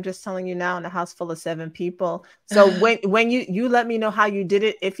 Shellie. I'm just telling you now, in a house full of 7 people. So when you let me know how you did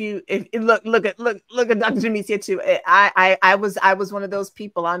it, if look at Dr. Jemecia too. I was one of those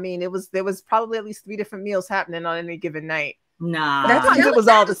people. I mean, there was probably at least 3 different meals happening on any given night. Nah, sometimes it was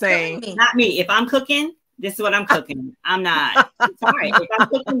all the same. Not me. If I'm cooking, this is what I'm cooking. I'm not. Sorry, if I'm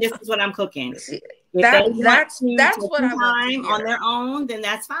cooking, this is what I'm cooking. That's what I want on their own, then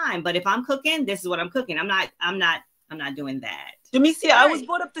that's fine. But if I'm cooking, this is what I'm cooking. I'm not doing that. Jemecia, I was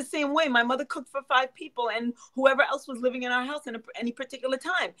brought up the same way. My mother cooked for 5 people and whoever else was living in our house at any particular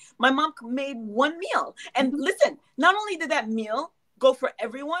time. My mom made 1 meal. And listen, not only did that meal go for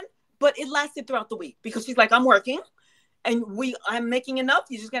everyone, but it lasted throughout the week because she's like, I'm working. And I'm making enough.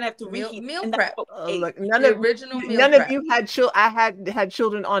 You're just gonna have to reheat. Meal prep. Look, none of you had children. I had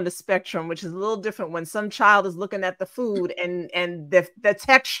children on the spectrum, which is a little different. When some child is looking at the food and the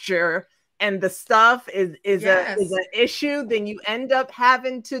texture and the stuff is an issue, then you end up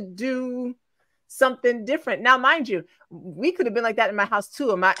having to do something different. Now, mind you, we could have been like that in my house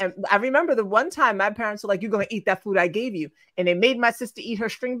too. And I remember the one time my parents were like, "You're gonna eat that food I gave you," and they made my sister eat her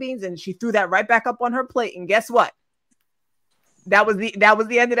string beans, and she threw that right back up on her plate. And guess what? That was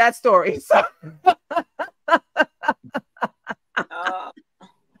the end of that story. So. But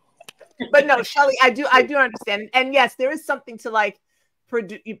no, Shellie, I do understand. And yes, there is something to like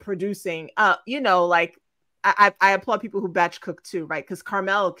producing. Like I applaud people who batch cook too, right? Because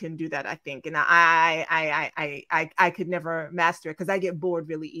Carmel can do that, I think, and I could never master it because I get bored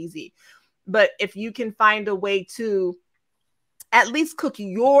really easy. But if you can find a way to at least cook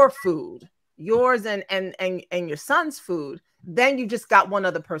your food, yours and your son's food, then you just got one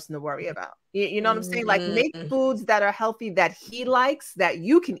other person to worry about. You know what I'm saying? Like make foods that are healthy that he likes, that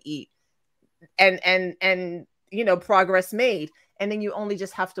you can eat. and you know, progress made. And then you only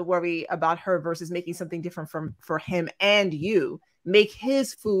just have to worry about her versus making something different for him and you. Make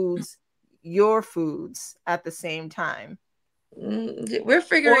his foods your foods at the same time. We're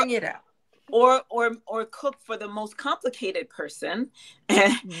figuring it out. Or cook for the most complicated person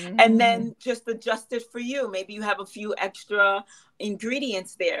and then just adjust it for you. Maybe you have a few extra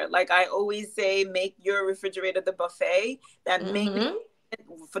ingredients there. Like I always say, make your refrigerator the buffet. That maybe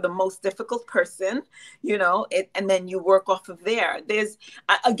for the most difficult person, you know, and then you work off of there. There's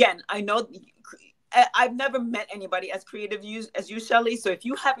again, I know I've never met anybody as creative as you, Shellie. So if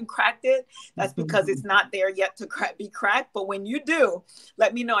you haven't cracked it, that's because it's not there yet to be cracked. But when you do,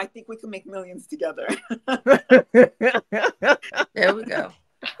 let me know. I think we can make millions together. There we go.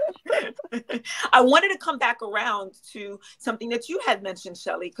 I wanted to come back around to something that you had mentioned,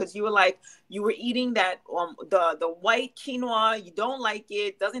 Shellie, because you were like, you were eating that the white quinoa, you don't like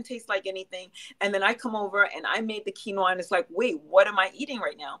it, doesn't taste like anything. And then I come over and I made the quinoa and it's like, wait, what am I eating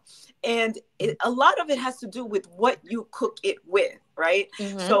right now? And a lot of it has to do with what you cook it with, right?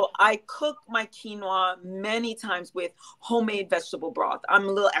 So I cook my quinoa many times with homemade vegetable broth. I'm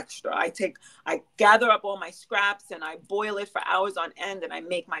a little extra. I gather up all my scraps and I boil it for hours on end and I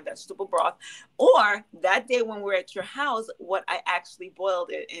make my vegetable broth. Or that day when we're at your house, what I actually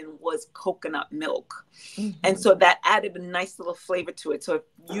boiled it in was coconut milk. And so that added a nice little flavor to it. So if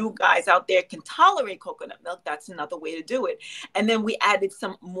you guys out there can tolerate coconut milk, that's another way to do it. And then we added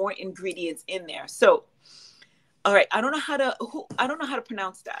some more ingredients in there. So all right, I don't know how to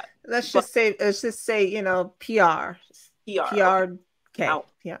pronounce that. Let's just say, you know, PR. Okay.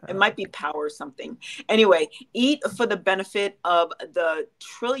 Yeah, it might be power or something. Anyway, eat for the benefit of the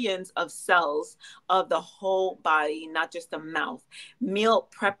trillions of cells of the whole body, not just the mouth. Meal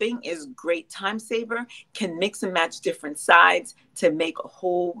prepping is great time saver. Can mix and match different sides to make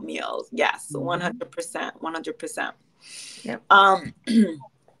whole meals. Yes, 100%, 100%. Yep.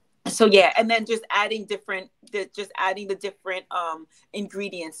 So yeah, and then just adding the different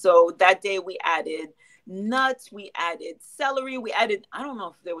ingredients. So that day we added nuts, we added celery, I don't know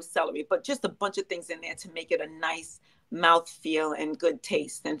if there was celery, but just a bunch of things in there to make it a nice mouthfeel and good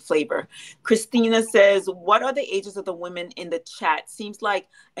taste and flavor. Christina says, what are the ages of the women in the chat? Seems like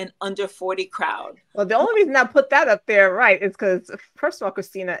an under 40 crowd. Well, the only reason I put that up there, right, is because, first of all,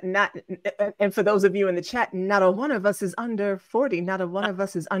 Christina, and for those of you in the chat, not a one of us is under 40, not a one of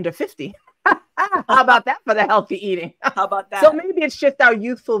us is under 50. How about that for the healthy eating? How about that? So maybe it's just our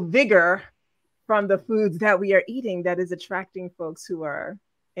youthful vigor from the foods that we are eating that is attracting folks who are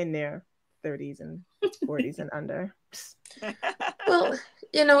in their 30s and 40s and under. Well,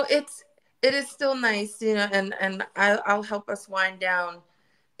 you know, it is still nice, you know, and I'll help us wind down.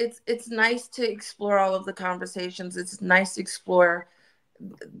 It's nice to explore all of the conversations. It's nice to explore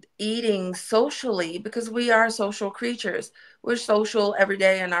eating socially because we are social creatures. We're social every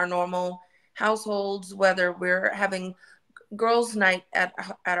day in our normal households, whether we're having girls' night at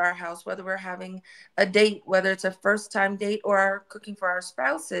our house, whether we're having a date, whether it's a first time date or cooking for our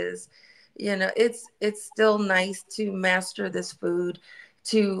spouses. You know, it's still nice to master this food,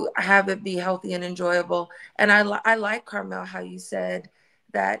 to have it be healthy and enjoyable. And I like, Carmel, how you said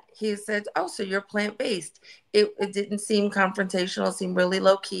that he said, oh, so you're plant-based. It didn't seem confrontational, it seemed really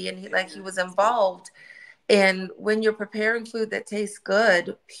low-key, and he was involved. And when you're preparing food that tastes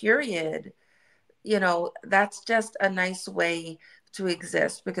good, period, you know, that's just a nice way to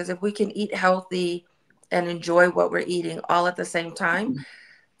exist. Because if we can eat healthy and enjoy what we're eating all at the same time,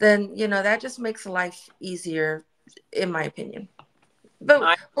 then, you know, that just makes life easier, in my opinion. But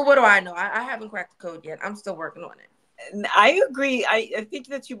what do I know? I haven't cracked the code yet. I'm still working on it. I agree. I think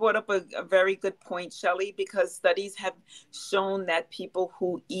that you brought up a very good point, Shellie, because studies have shown that people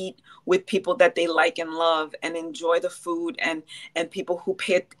who eat with people that they like and love and enjoy the food, and people who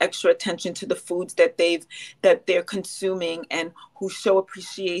pay extra attention to the foods that they're consuming and who show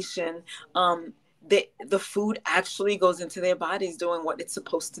appreciation, the food actually goes into their bodies doing what it's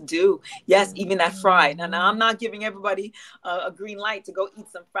supposed to do. Yes, even that fry. Now I'm not giving everybody a green light to go eat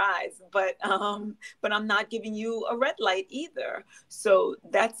some fries, but I'm not giving you a red light either. So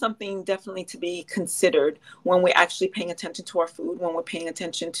that's something definitely to be considered when we're actually paying attention to our food, when we're paying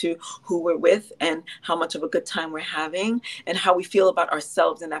attention to who we're with and how much of a good time we're having and how we feel about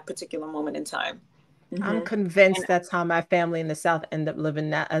ourselves in that particular moment in time. I'm convinced that's how my family in the South end up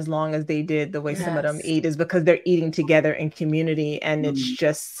living that as long as they did, the way some of them eat, is because they're eating together in community, and it's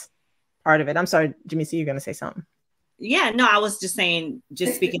just part of it. I'm sorry, Jemecia, you're going to say something. Yeah, no, I was just saying,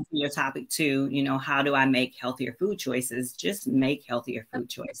 just speaking to your topic too, you know, how do I make healthier food choices? Just make healthier food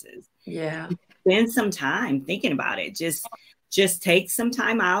choices. Yeah. Spend some time thinking about it. Just just take some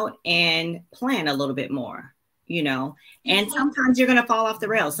time out and plan a little bit more, you know. And sometimes you're going to fall off the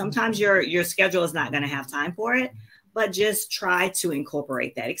rails. Sometimes your schedule is not going to have time for it, but just try to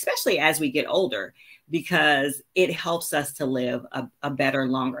incorporate that, especially as we get older, because it helps us to live a better,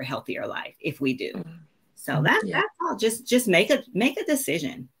 longer, healthier life if we do. So that's all. Just make a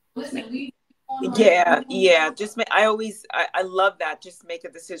decision. Yeah. Just I love that. Just make a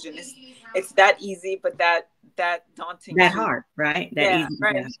decision. It's that easy, but that daunting. That hard, right? That easy.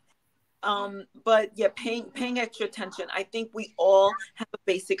 Right. Yeah. But yeah, paying extra attention. I think we all have a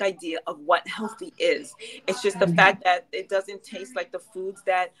basic idea of what healthy is. It's just the fact that it doesn't taste like the foods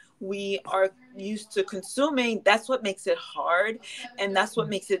that we are used to consuming. That's what makes it hard, and that's what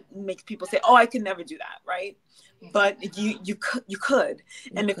makes people say, "Oh, I can never do that," right? But you could,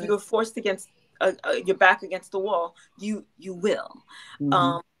 and if you're forced against your back against the wall, you will.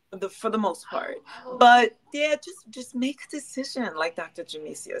 For the most part. But yeah, just make a decision, like Dr.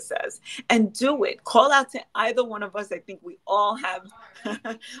 Jemecia says, and do it. Call out to either one of us. I think we all have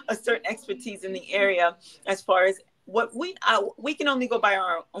a certain expertise in the area as far as what we can only go by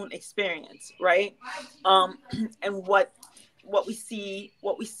our own experience, right? And what we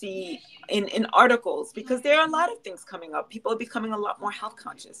see in articles, because there are a lot of things coming up. People are becoming a lot more health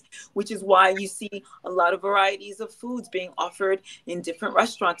conscious, which is why you see a lot of varieties of foods being offered in different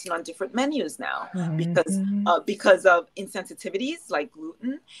restaurants and on different menus now, because of insensitivities like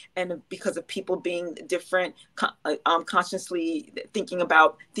gluten, and because of people being different, consciously thinking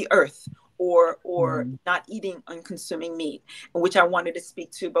about the earth, or not eating and consuming meat, which I wanted to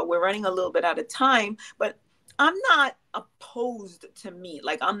speak to, but we're running a little bit out of time. But I'm not opposed to meat.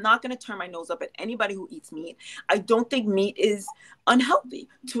 Like, I'm not going to turn my nose up at anybody who eats meat. I don't think meat is unhealthy.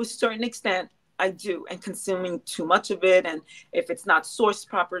 To a certain extent, I do. And consuming too much of it, and if it's not sourced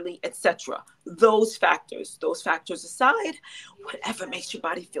properly, etc. Those factors aside, whatever makes your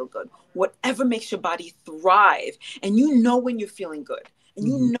body feel good, whatever makes your body thrive, and you know when you're feeling good. And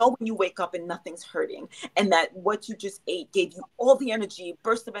you know when you wake up and nothing's hurting, and that what you just ate gave you all the energy,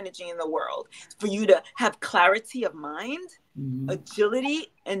 burst of energy in the world, for you to have clarity of mind, agility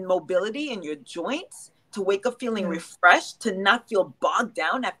and mobility in your joints, to wake up feeling refreshed, to not feel bogged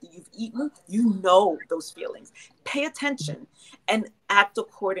down after you've eaten. You know those feelings. Pay attention and act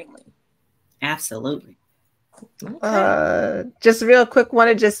accordingly. Absolutely. Just real quick, want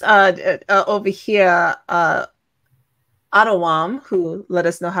to just over here, Adawam, who let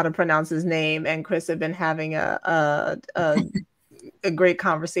us know how to pronounce his name, and Chris have been having a great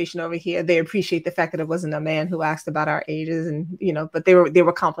conversation over here. They appreciate the fact that it wasn't a man who asked about our ages, and but they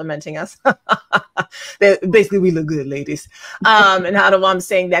were complimenting us. Basically, we look good, ladies. And Adawam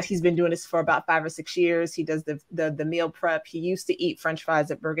saying that he's been doing this for about 5 or 6 years. He does the meal prep. He used to eat French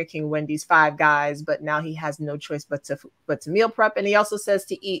fries at Burger King, Wendy's, Five Guys, but now he has no choice but to meal prep. And he also says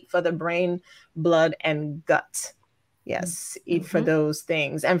to eat for the brain, blood, and gut. Yes, eat for those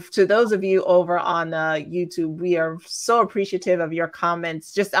things. And to those of you over on YouTube, we are so appreciative of your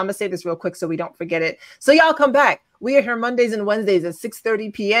comments. Just, I'm going to say this real quick so we don't forget it. So y'all come back. We are here Mondays and Wednesdays at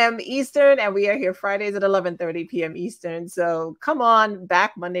 6:30 p.m. Eastern, and we are here Fridays at 11:30 p.m. Eastern. So come on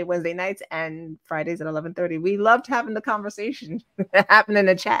back Monday, Wednesday nights, and Fridays at 11:30. We loved having the conversation happen in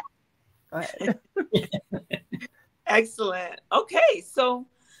the chat. Go ahead. Excellent. Okay, so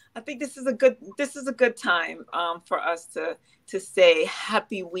I think this is a good time for us to say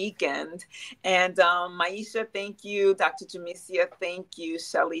happy weekend. And Maisha, thank you. Dr. Jemecia, thank you.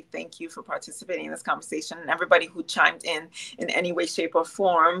 Shellie, thank you for participating in this conversation. And everybody who chimed in any way, shape, or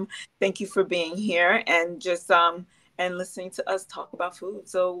form, thank you for being here and just and listening to us talk about food.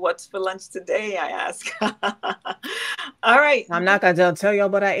 So what's for lunch today, I ask? All right. I'm not going to tell y'all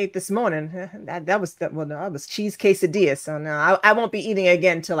what I ate this morning. That was cheese quesadilla. So no, I won't be eating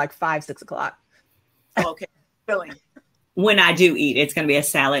again till like 5, 6 o'clock. Okay. Filling. When I do eat, it's going to be a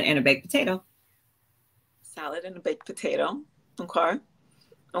salad and a baked potato. Salad and a baked potato.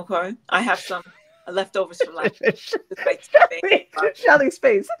 Okay. I have some leftovers from last Shellie's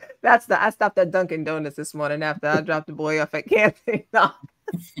face. I stopped at Dunkin' Donuts this morning after I dropped the boy off at camping. No.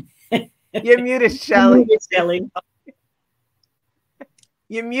 You're muted, Shellie.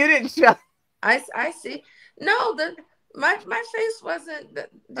 You're muted, Shellie. I see. No, my face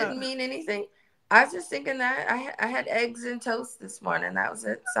didn't mean anything. I was just thinking that I had eggs and toast this morning. That was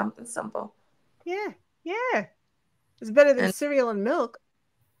it. Something simple. Yeah. It's better than cereal and milk.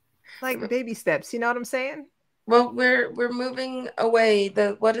 Like baby steps, you know what I'm saying? Well, we're moving away.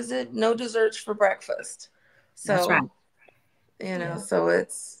 What is it? No desserts for breakfast. So, that's right. So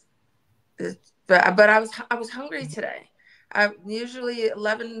it's but I was hungry today. I usually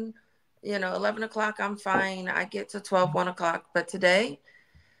 11 You know, 11 o'clock, I'm fine. I get to 12, 1 o'clock. But today,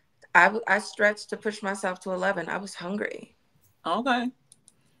 I stretched to push myself to 11. I was hungry. Okay.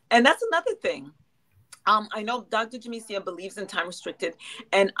 And that's another thing. I know Dr. Jemecia believes in time restricted,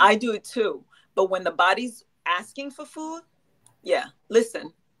 and I do it too. But when the body's asking for food, yeah,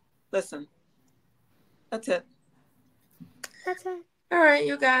 listen. That's it. That's it. All right,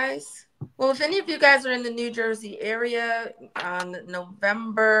 you guys. Well, if any of you guys are in the New Jersey area on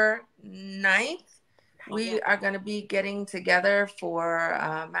November 9th, we are going to be getting together for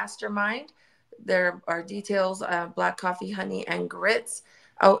Mastermind. There are details, black coffee, honey, and grits.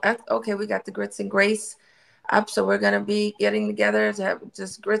 Oh, okay, we got the grits and grace up. So we're going to be getting together to have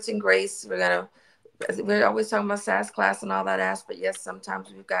just grits and grace. We're always talking about Sass Class and all that ass, but yes,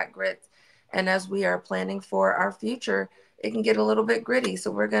 sometimes we've got grits. And as we are planning for our future, it can get a little bit gritty. So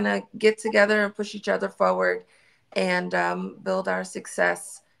we're going to get together and push each other forward and build our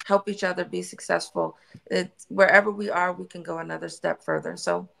success, help each other be successful. Wherever we are, we can go another step further.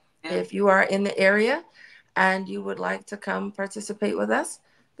 So if you are in the area and you would like to come participate with us,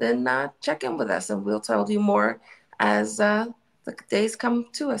 then check in with us and we'll tell you more as the days come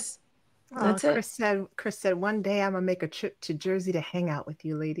to us. That's it. Chris said, one day I'm gonna make a trip to Jersey to hang out with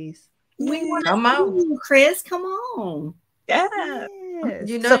you ladies. We want Come on, Chris. Come on. Yeah. Yes.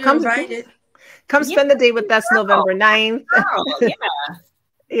 You know So you're invited. Come spend the day with us November 9th. Yeah.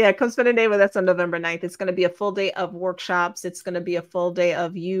 Yeah, come spend a day with us on November 9th. It's going to be a full day of workshops. It's going to be a full day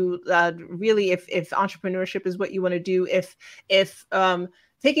of you really, if entrepreneurship is what you want to do, if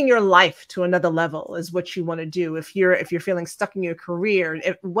taking your life to another level is what you want to do, if you're feeling stuck in your career,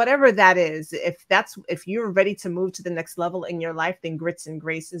 whatever that is, if you're ready to move to the next level in your life, then Grits and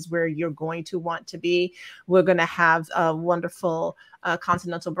Grace is where you're going to want to be. We're going to have a wonderful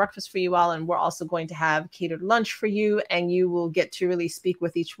continental breakfast for you all, and we're also going to have catered lunch for you, and you will get to really speak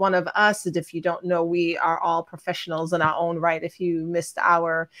with each one of us. And if you don't know, we are all professionals in our own right if you missed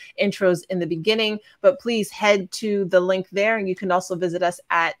our intros in the beginning, but please head to the link there, and you can also visit us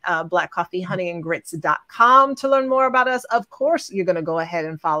at blackcoffeehoneyandgrits.com to learn more about us. Of course, you're going to go ahead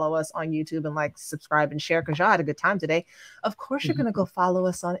and follow us on YouTube and like, subscribe, and share because y'all had a good time today. Of course, you're going to go follow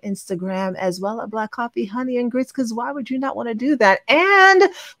us on Instagram as well at Black Coffee, Honey, and Grits, because why would you not want to do that? And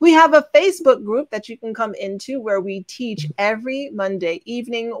we have a Facebook group that you can come into where we teach every Monday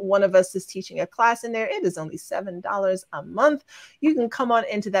evening. One of us is teaching a class in there. It is only $7 a month. You can come on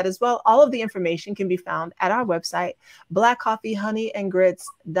into that as well. All of the information can be found at our website,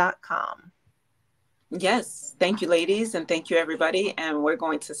 blackcoffeehoneyandgrits.com. Yes. Thank you, ladies. And thank you, everybody. And we're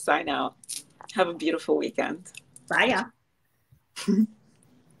going to sign out. Have a beautiful weekend. Bye, y'all.